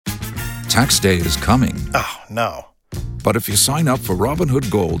Tax day is coming. Oh, no. But if you sign up for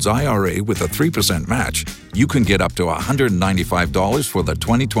Robinhood Gold's IRA with a 3% match, you can get up to $195 for the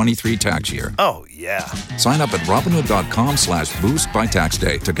 2023 tax year. Oh, yeah. Sign up at Robinhood.com/boost by tax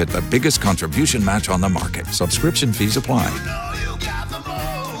day to get the biggest contribution match on the market. Subscription fees apply.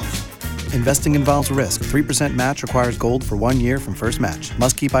 Investing involves risk. 3% match requires gold for 1 year from first match.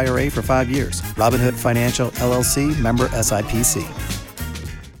 Must keep IRA for 5 years. Robinhood Financial, LLC, member SIPC.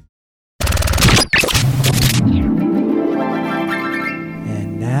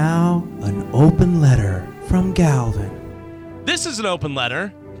 And now, an open letter from Galvin. This is an open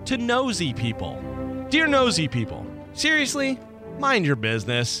letter to nosy people. Dear nosy people, seriously, mind your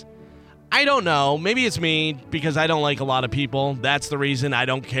business. I don't know, maybe it's me because I don't like a lot of people. That's the reason I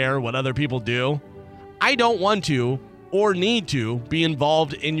don't care what other people do. I don't want to or need to be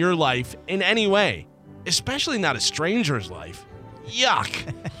involved in your life in any way, especially not a stranger's life.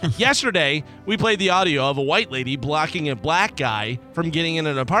 Yuck. Yesterday, we played the audio of a white lady blocking a black guy from getting in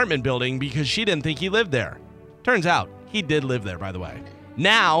an apartment building because she didn't think he lived there. Turns out, he did live there, by the way.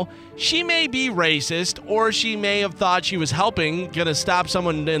 Now, she may be racist, or she may have thought she was gonna stop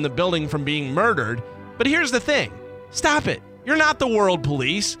someone in the building from being murdered. But here's the thing. Stop it. You're not the world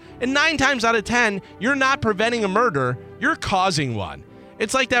police. And 9 times out of 10, you're not preventing a murder. You're causing one.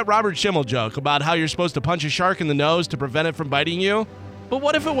 It's like that Robert Schimmel joke about how you're supposed to punch a shark in the nose to prevent it from biting you. But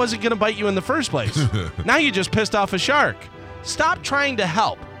what if it wasn't gonna bite you in the first place? Now you just pissed off a shark. Stop trying to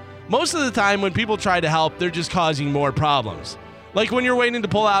help. Most of the time when people try to help, they're just causing more problems. Like when you're waiting to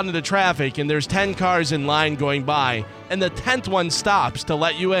pull out into traffic and there's 10 cars in line going by and the 10th one stops to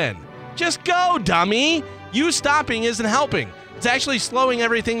let you in. Just go, dummy! You stopping isn't helping. It's actually slowing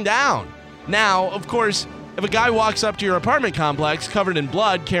everything down. Now, of course, if a guy walks up to your apartment complex covered in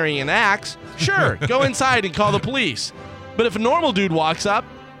blood carrying an axe, sure, go inside and call the police. But if a normal dude walks up,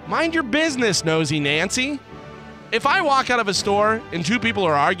 mind your business, nosy Nancy. If I walk out of a store and 2 people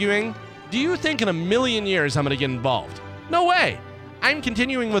are arguing, do you think in a million years I'm going to get involved? No way. I'm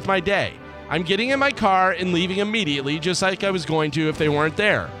continuing with my day. I'm getting in my car and leaving immediately, just like I was going to if they weren't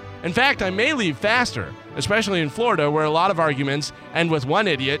there. In fact, I may leave faster, especially in Florida, where a lot of arguments end with one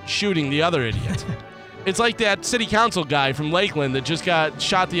idiot shooting the other idiot. It's like that city council guy from Lakeland that just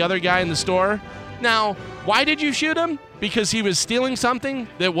shot the other guy in the store. Now, why did you shoot him? Because he was stealing something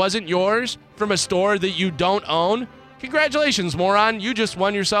that wasn't yours from a store that you don't own? Congratulations, moron. You just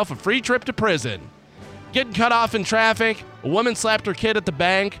won yourself a free trip to prison. Getting cut off in traffic, a woman slapped her kid at the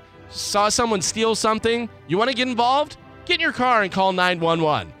bank, saw someone steal something. You want to get involved? Get in your car and call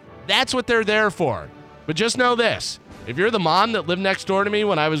 911. That's what they're there for. But just know this. If you're the mom that lived next door to me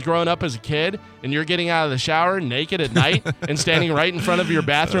when I was growing up as a kid, and you're getting out of the shower naked at night and standing right in front of your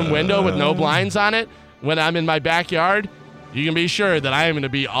bathroom window with no blinds on it when I'm in my backyard, you can be sure that I am going to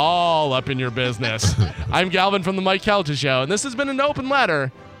be all up in your business. I'm Galvin from The Mike Kelta Show, and this has been an open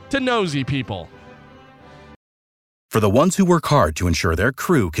letter to nosy people. For the ones who work hard to ensure their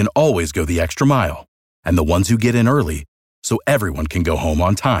crew can always go the extra mile, and the ones who get in early so everyone can go home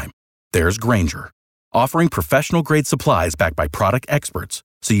on time, there's Grainger, offering professional-grade supplies backed by product experts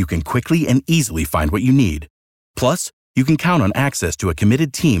so you can quickly and easily find what you need. Plus, you can count on access to a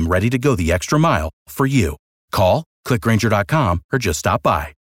committed team ready to go the extra mile for you. Call, click Grainger.com, or just stop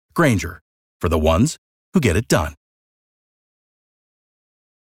by. Grainger, for the ones who get it done.